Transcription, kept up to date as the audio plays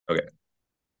Okay.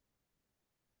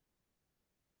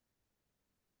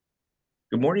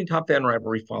 Good morning, Top Fan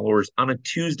Rivalry followers. On a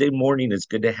Tuesday morning, it's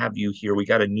good to have you here. We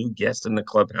got a new guest in the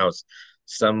clubhouse,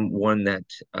 someone that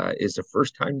is a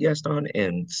first-time guest on,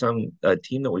 and some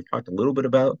team that we've talked a little bit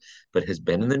about, but has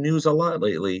been in the news a lot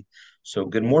lately. So,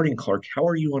 good morning, Clark. How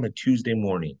are you on a Tuesday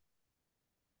morning?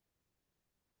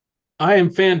 I am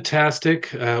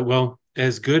fantastic. Well,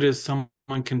 as good as someone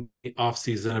can be off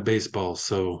season of baseball.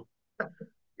 So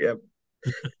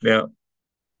Yep.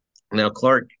 Now,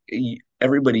 Clark,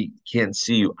 everybody can't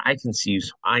see you. I can see you,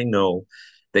 so I know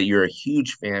that you're a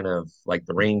huge fan of like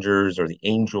the Rangers or the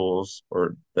Angels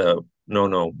or the no,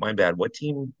 no, my bad. What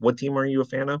team are you a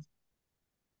fan of?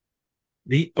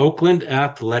 the Oakland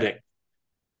Athletic.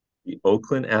 The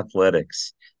Oakland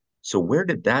Athletics. So where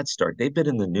did that start? They've been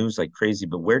in the news like crazy,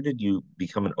 but where did you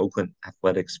become an Oakland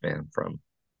Athletics fan from?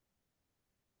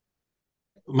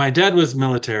 My dad was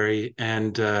military,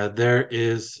 and there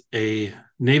is a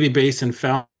Navy base in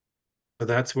Falmouth. So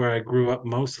that's where I grew up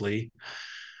mostly.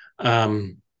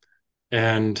 Um,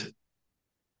 and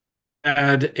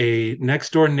had a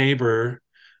next door neighbor,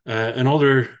 an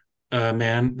older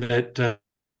man that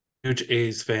huge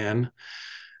A's fan.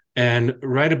 And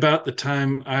right about the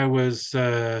time I was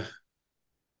in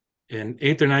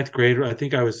eighth or ninth grade. I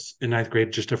think I was in ninth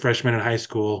grade, just a freshman in high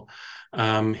school.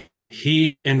 Um,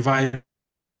 he invited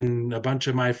a bunch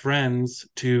of my friends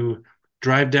to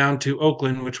drive down to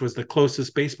Oakland, which was the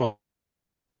closest baseball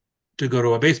to go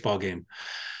to a baseball game,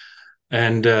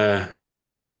 and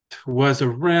was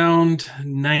around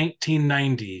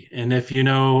 1990. And if you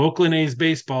know Oakland A's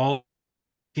baseball,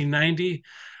 1990,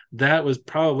 that was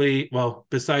probably well,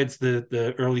 besides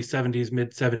the early 70s,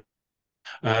 mid 70s,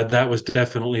 that was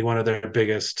definitely one of their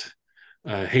biggest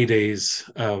heydays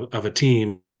of a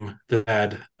team that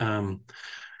had.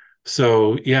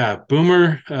 So yeah,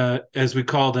 Boomer, as we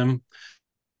called him,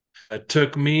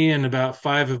 took me and about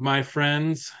five of my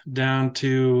friends down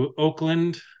to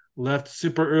Oakland. Left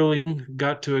super early,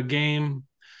 got to a game,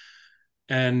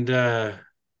 and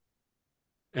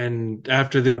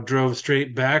after they drove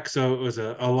straight back. So it was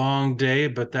a long day,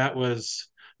 but that was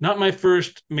not my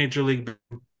first major league,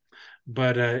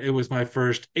 but it was my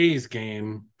first A's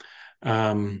game.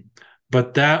 Um,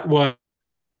 but that was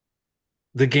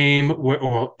the game where,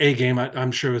 or a game,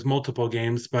 I'm sure it was multiple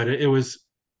games, but it was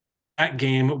that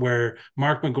game where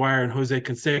Mark McGuire and Jose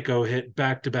Canseco hit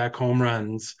back-to-back home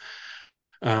runs.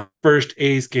 First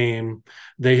A's game,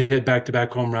 they hit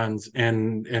back-to-back home runs,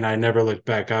 and I never looked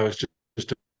back. I was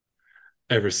just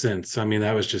ever since. I mean,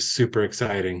 that was just super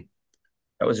exciting.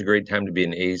 That was a great time to be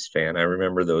an A's fan. I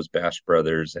remember those Bash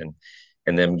brothers and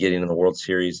them getting in the World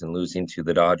Series and losing to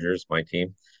the Dodgers, my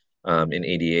team, in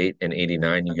 '88 and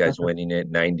 '89. You guys winning it,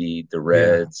 '90, the Yeah,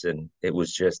 Reds, and it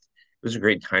was a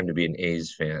great time to be an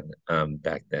A's fan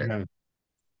back then, yeah,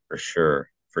 for sure,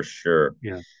 for sure.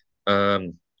 yeah.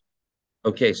 Um,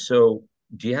 okay, so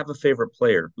do you have a favorite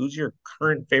player? Who's your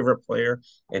current favorite player,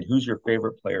 and who's your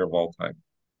favorite player of all time?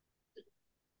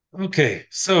 Okay,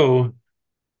 so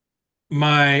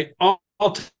my all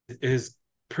is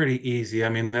pretty easy. I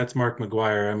mean, that's Mark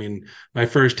McGuire. I mean, my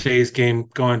first A's game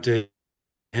going to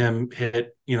him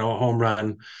hit, a home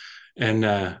run, and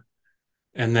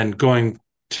then going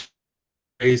to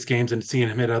A's games and seeing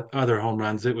him hit other home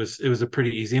runs, it was a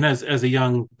pretty easy. And as a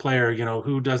young player,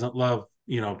 who doesn't love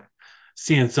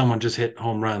seeing someone just hit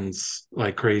home runs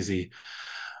like crazy.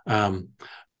 Um,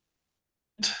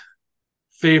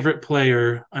 Favorite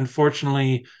player,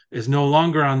 unfortunately, is no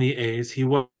longer on the A's. He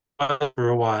was for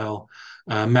a while.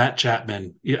 Matt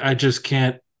Chapman. I just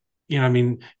can't. I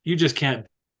mean, you just can't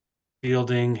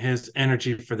fielding his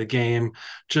energy for the game,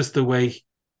 just the way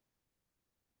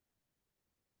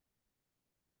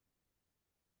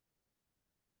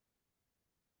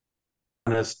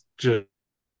honest just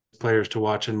players to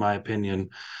watch, in my opinion.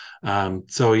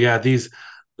 So yeah, these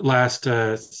last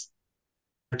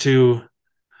two,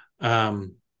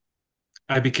 um,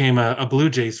 I became a Blue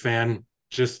Jays fan.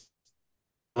 Just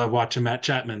love watching Matt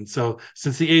Chapman. So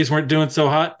since the A's weren't doing so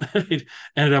hot, I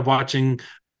ended up watching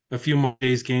a few more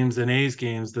A's games than A's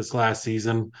games this last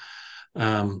season,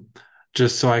 um,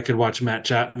 just so I could watch Matt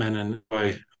Chapman and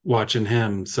enjoy watching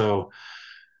him. So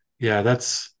yeah,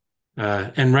 that's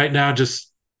and right now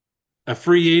just a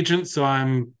free agent. So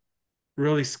I'm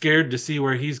really scared to see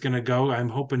where he's going to go. I'm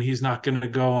hoping he's not going to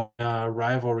go on a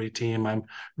rivalry team. I'm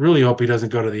really hope he doesn't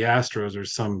go to the Astros or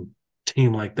some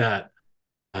team like that.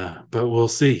 But we'll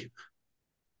see.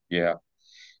 Yeah.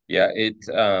 Yeah,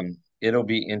 it'll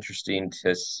be interesting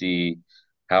to see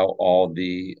how all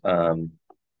the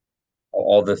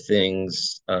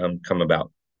things come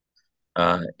about.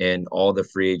 and all the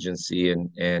free agency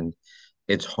and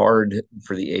it's hard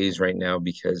for the A's right now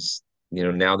because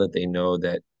now that they know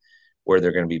that where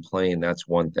they're going to be playing, that's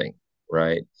one thing,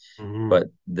 right? Mhm. But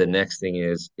the next thing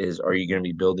is are you going to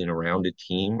be building around a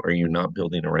team or are you not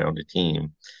building around a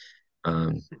team?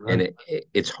 And Right.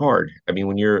 it's hard. I mean,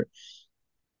 when you're,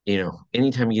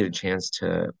 anytime you get a chance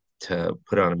to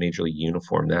put on a major league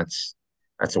uniform, that's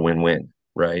a win-win,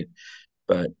 right?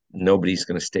 But nobody's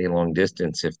going to stay long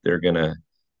distance if they're gonna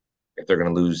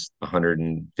lose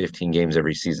 115 games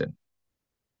every season,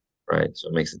 right? So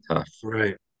it makes it tough.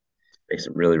 Right. Makes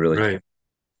it really, really tough. Right.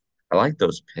 I like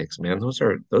those picks, man. Those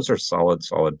are solid,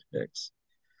 solid picks.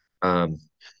 Um,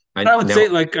 I I would now say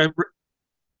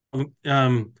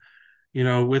um,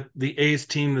 with the A's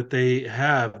team that they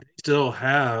have, they still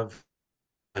have.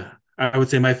 I would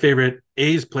say my favorite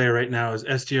A's player right now is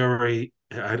SGRA.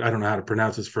 I don't know how to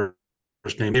pronounce his first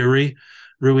name. Yuri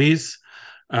Ruiz.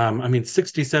 I mean,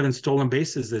 67 stolen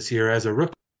bases this year as a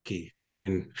rookie,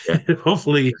 and yeah,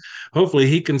 hopefully, hopefully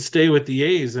he can stay with the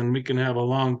A's and we can have a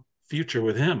long future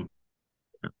with him.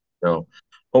 no.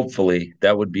 Hopefully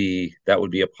that would be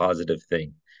a positive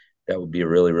thing. That would be a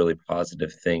really, really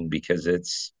positive thing because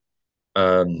it's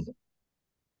um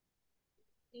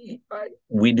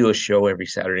we do a show every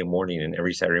Saturday morning, and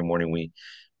every Saturday morning we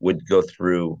would go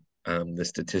through the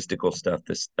statistical stuff,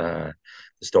 the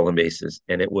stolen bases,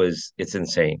 and it's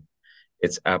insane.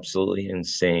 It's absolutely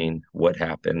insane what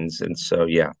happens. And so,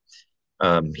 yeah,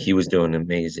 he was doing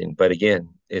amazing. But again,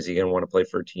 is he going to want to play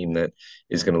for a team that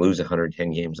is going to lose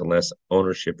 110 games unless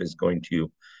ownership is going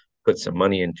to put some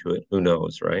money into it? Who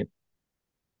knows, right?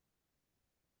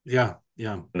 Yeah,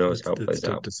 yeah, Who knows that's how it plays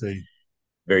tough out? to say.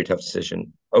 Very tough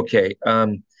decision. Okay,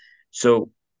 so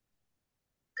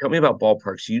tell me about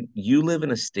ballparks. You live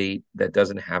in a state that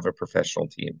doesn't have a professional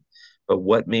team, but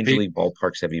what major I league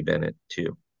ballparks have you been at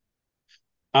to?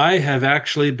 I have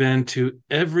actually been to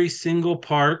every single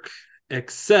park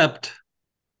except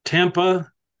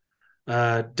Tampa,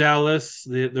 Dallas,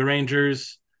 the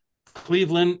Rangers,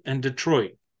 Cleveland, and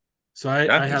Detroit. So I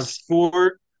have Nice,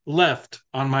 four left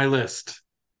on my list.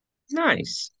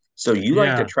 nice. So you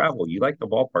like to Yeah. travel, you like the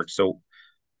ballpark. So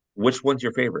which one's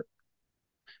your favorite?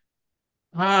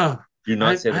 Ah, Do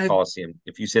not I say the I Coliseum.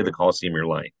 If you say the Coliseum, you're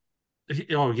lying.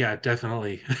 oh yeah,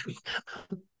 definitely.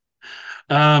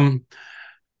 um,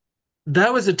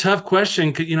 that was a tough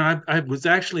question. I was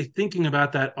actually thinking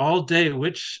about that all day.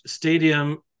 Which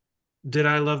stadium did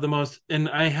I love the most? And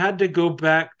I had to go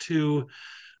back to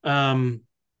um,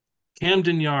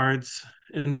 Camden Yards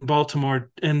in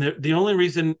Baltimore. And the only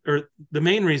reason, or the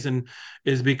main reason,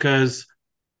 is because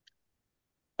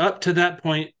up to that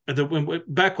point,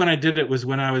 back when I did it was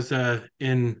when I was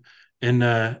in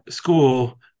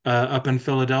school up in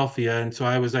Philadelphia, and so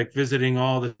I was like visiting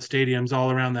all the stadiums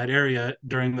all around that area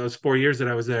during those 4 years that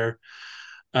I was there.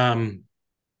 Um,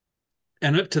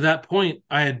 and up to that point,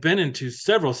 I had been into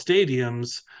several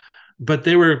stadiums, but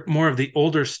they were more of the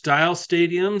older style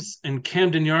stadiums. And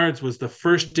Camden Yards was the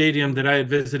first stadium that I had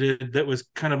visited that was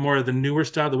kind of more of the newer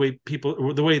style, the way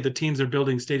the teams are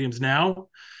building stadiums now.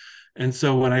 And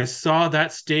so when I saw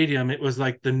that stadium, it was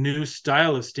like the new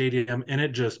style of stadium, and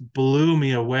it just blew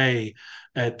me away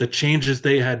at the changes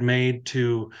they had made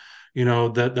to,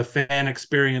 the fan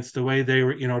experience, the way they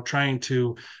were, trying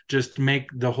to just make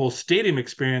the whole stadium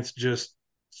experience just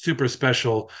super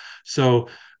special. So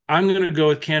I'm going to go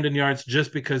with Camden Yards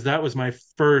just because that was my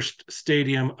first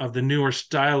stadium of the newer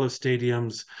style of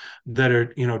stadiums that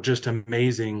are, just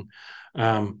amazing.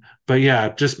 But yeah,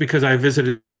 just because I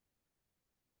visited.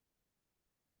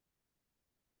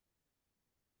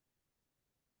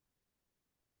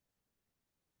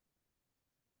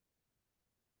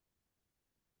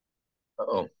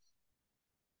 Oh,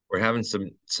 we're having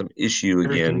some issue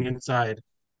Everything again. inside.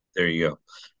 There you go.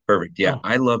 Perfect. Yeah, Oh,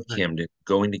 I love right. Camden.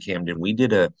 Going to Camden. We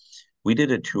did a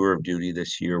tour of duty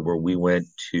this year where we went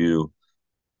to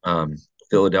um,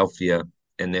 Philadelphia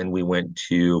and then we went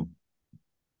to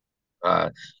uh,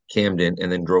 Camden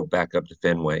and then drove back up to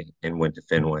Fenway and went to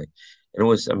Fenway. And it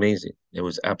was amazing. It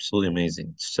was absolutely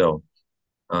amazing. So,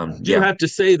 I do yeah, have to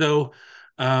say though,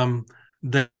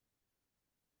 that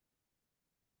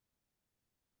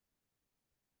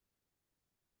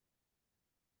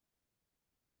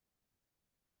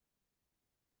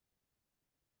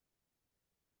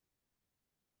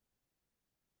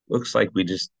looks like we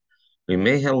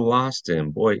may have lost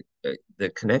him. Boy, the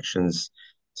connections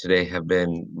today have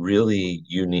been really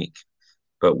unique.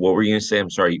 But what were you going to say? I'm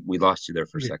sorry, we lost you there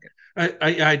for a second.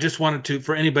 I just wanted to,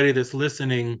 for anybody that's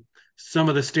listening, some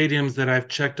of the stadiums that I've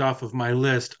checked off of my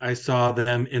list, I saw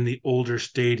them in the older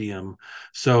stadium.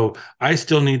 So I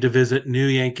still need to visit new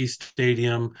Yankee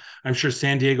Stadium. I'm sure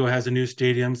San Diego has a new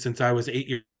stadium since I was 8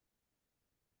 years.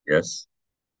 Yes.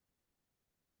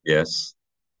 Yes.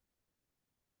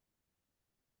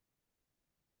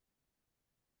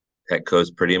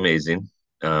 Petco's pretty amazing.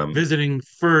 Visiting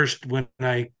first when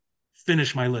I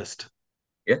finish my list.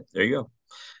 Yeah, there you go.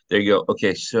 There you go.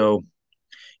 Okay, so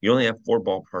you only have four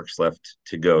ballparks left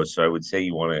to go. So I would say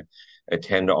you want to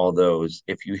attend all those.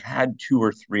 If you had two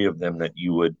or three of them that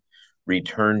you would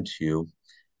return to,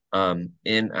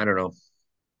 in I don't know,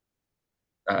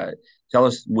 uh, tell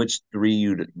us which three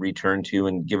you'd return to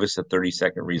and give us a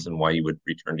 30-second reason why you would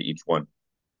return to each one.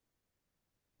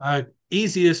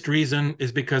 Easiest reason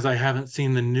is because I haven't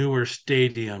seen the newer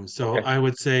stadium. So Okay. I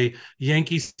would say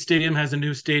Yankee Stadium has a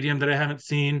new stadium that I haven't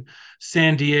seen.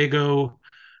 San Diego.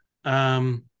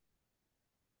 Um,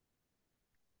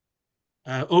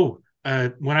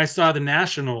 when I saw the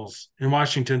Nationals in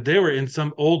Washington, they were in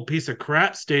some old piece of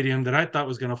crap stadium that I thought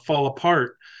was going to fall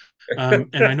apart. And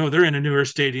I know they're in a newer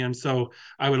stadium, so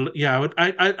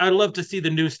I'd love to see the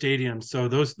new stadium. So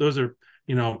those are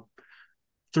you know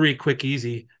three quick,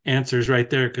 easy answers right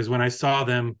there. Because when I saw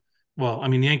them, well, I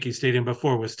mean, Yankee Stadium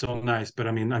before was still nice, but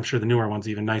I mean, I'm sure the newer one's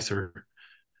even nicer.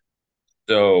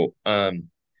 So,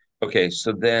 okay,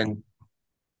 so then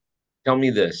tell me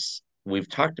this. We've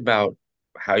talked about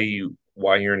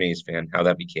why you're an A's fan, how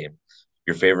that became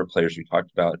your favorite players. We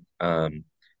talked about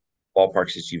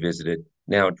ballparks that you visited.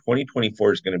 Now,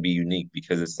 2024 is going to be unique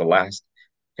because it's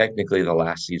technically the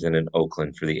last season in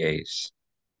Oakland for the A's.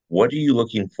 What are you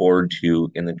looking forward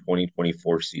to in the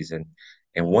 2024 season,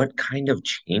 and what kind of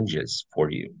changes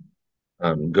for you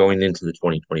going into the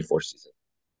 2024 season?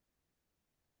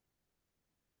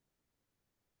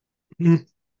 Mm,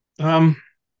 Um,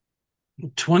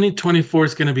 2024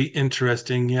 is going to be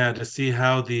interesting, yeah, to see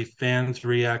how the fans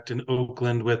react in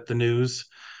Oakland with the news.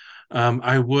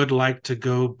 I would like to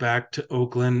go back to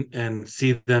Oakland and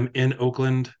see them in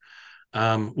Oakland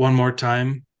one more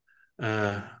time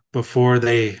uh, before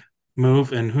they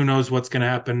move. And who knows what's going to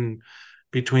happen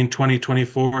between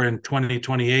 2024 and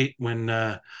 2028 when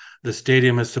the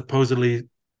stadium is supposedly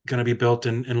going to be built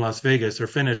in Las Vegas or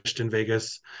finished in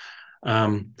Vegas.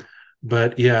 Um,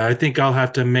 but yeah, I think I'll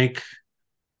have to make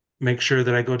sure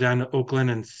that I go down to Oakland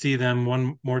and see them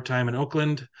one more time in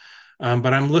Oakland.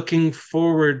 But I'm looking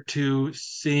forward to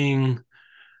seeing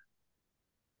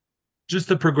just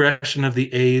the progression of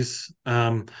the A's.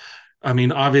 I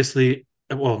mean, obviously,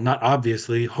 well, not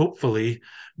obviously, hopefully,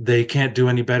 they can't do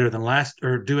any better than last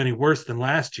or do any worse than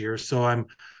last year. So I'm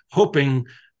hoping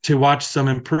to watch some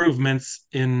improvements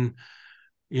in,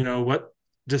 what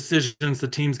decisions the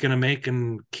team's going to make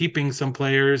and keeping some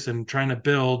players and trying to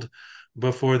build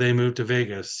before they move to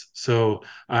Vegas. So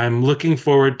I'm looking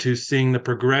forward to seeing the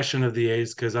progression of the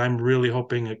A's because I'm really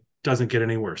hoping it doesn't get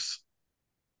any worse.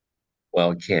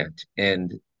 Well, it can't.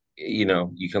 And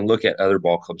you can look at other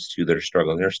ball clubs too that are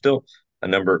struggling. There's still a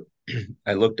number.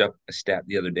 I looked up a stat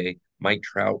the other day. Mike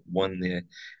Trout won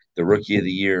the Rookie of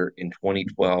the Year in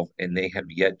 2012, and they have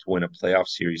yet to win a playoff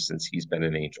series since he's been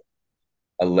an Angel.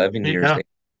 11 years Yeah. they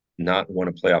have not won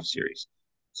a playoff series,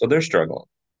 so they're struggling,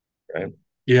 right?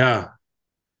 Yeah.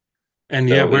 And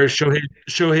yeah, So where's Shohei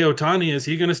Otani? Is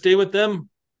he going to stay with them?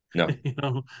 no, you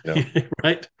know, no,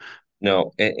 right?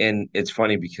 no, and it's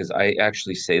funny because I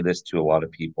actually say this to a lot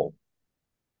of people,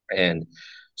 and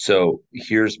so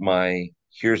here's my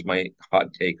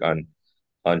hot take on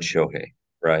Shohei,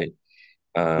 right?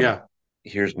 Um, Yeah.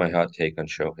 here's my hot take on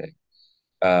Shohei.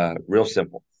 Real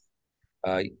simple.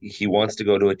 He wants to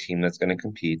go to a team that's going to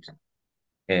compete,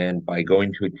 and by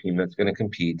going to a team that's going to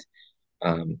compete,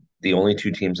 the only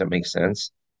two teams that make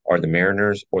sense are the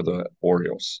Mariners or the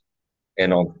Orioles.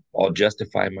 And I'll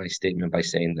justify my statement by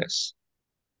saying this.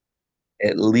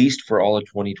 At least for all of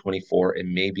 2024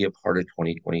 and maybe a part of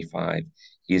 2025,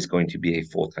 he is going to be a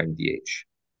full-time DH.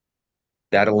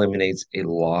 That eliminates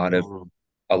Oh,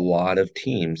 a lot of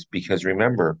teams because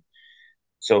remember,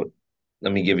 so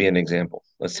let me give you an example.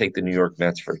 Let's take the New York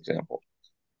Mets, for example.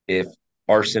 If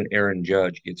Arson Aaron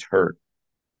Judge gets hurt,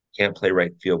 can't play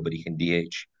right field, but he can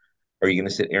DH. Are you going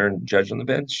to sit Aaron Judge on the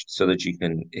bench so that you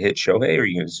can hit Shohei, or are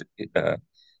you going to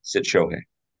sit Shohei?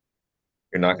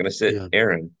 You're not going to sit yeah.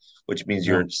 Aaron, which means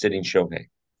you're No, sitting Shohei,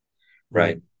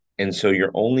 right? right. And so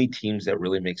your only teams that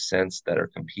really make sense that are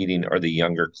competing are the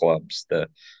younger clubs, the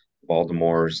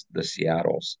Baltimores, the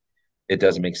Seattles. It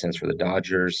doesn't make sense for the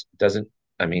Dodgers. It doesn't,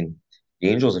 I mean, the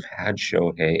Angels have had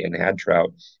Shohei and had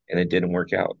Trout, and it didn't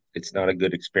work out. It's not a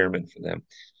good experiment for them.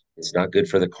 It's not good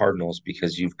for the Cardinals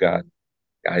because you've got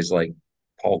guys like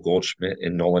Paul Goldschmidt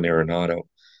and Nolan Arenado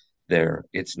there.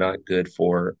 It's not good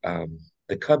for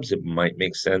the Cubs. It might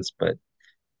make sense, but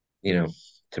you know,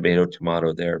 tomato,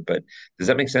 tomato there. But does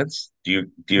that make sense? Do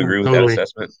you Yeah, agree with that totally.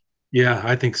 assessment? Yeah,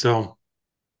 I think so.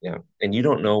 Yeah. And you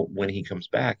don't know when he comes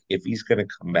back, if he's going to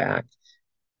come back,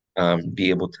 be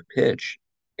able to pitch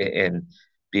and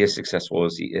be as successful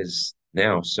as he is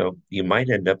now. So you might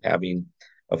end up having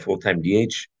a full-time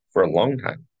DH for a long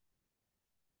time.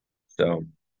 So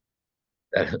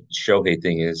that Shohei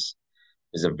thing is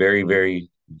a very, very,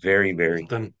 very, very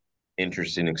Then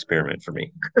interesting experiment for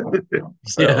me.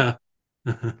 So, yeah.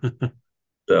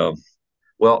 so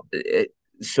well,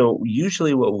 so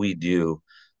usually what we do,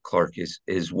 Clark,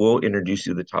 is we'll introduce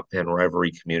you to the top fan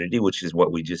rivalry community, which is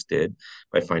what we just did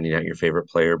by finding out your favorite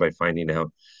player, by finding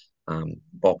out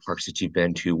ballparks that you've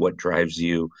been to, what drives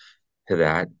you to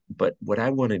that. But what I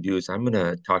want to do is I'm going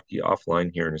to talk to you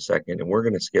offline here in a second, and we're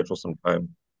going to schedule some time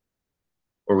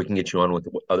where we can get you on with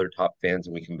other top fans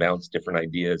and we can bounce different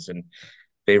ideas and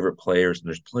favorite players. And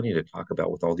there's plenty to talk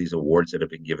about with all these awards that have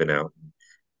been given out,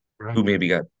 who Right. maybe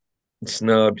got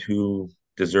snubbed, who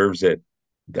deserves it,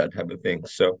 that type of thing.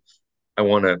 So I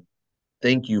want to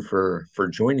thank you for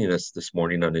joining us this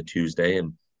morning on a Tuesday,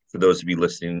 and for those of you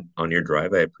listening on your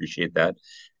drive, I appreciate that.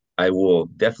 I will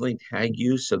definitely tag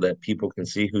you so that people can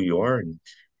see who you are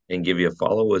and give you a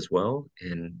follow as well,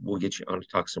 and we'll get you on to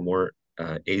talk some more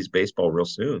A's baseball real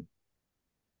soon.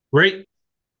 Great.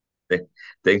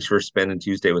 Thanks for spending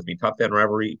Tuesday with me. Top Fan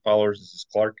Rivalry followers, this is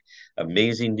Clark.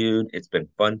 Amazing dude. It's been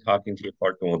fun talking to you,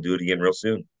 Clark, and we'll do it again real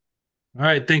soon. All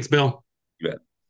right. Thanks, Bill. You bet.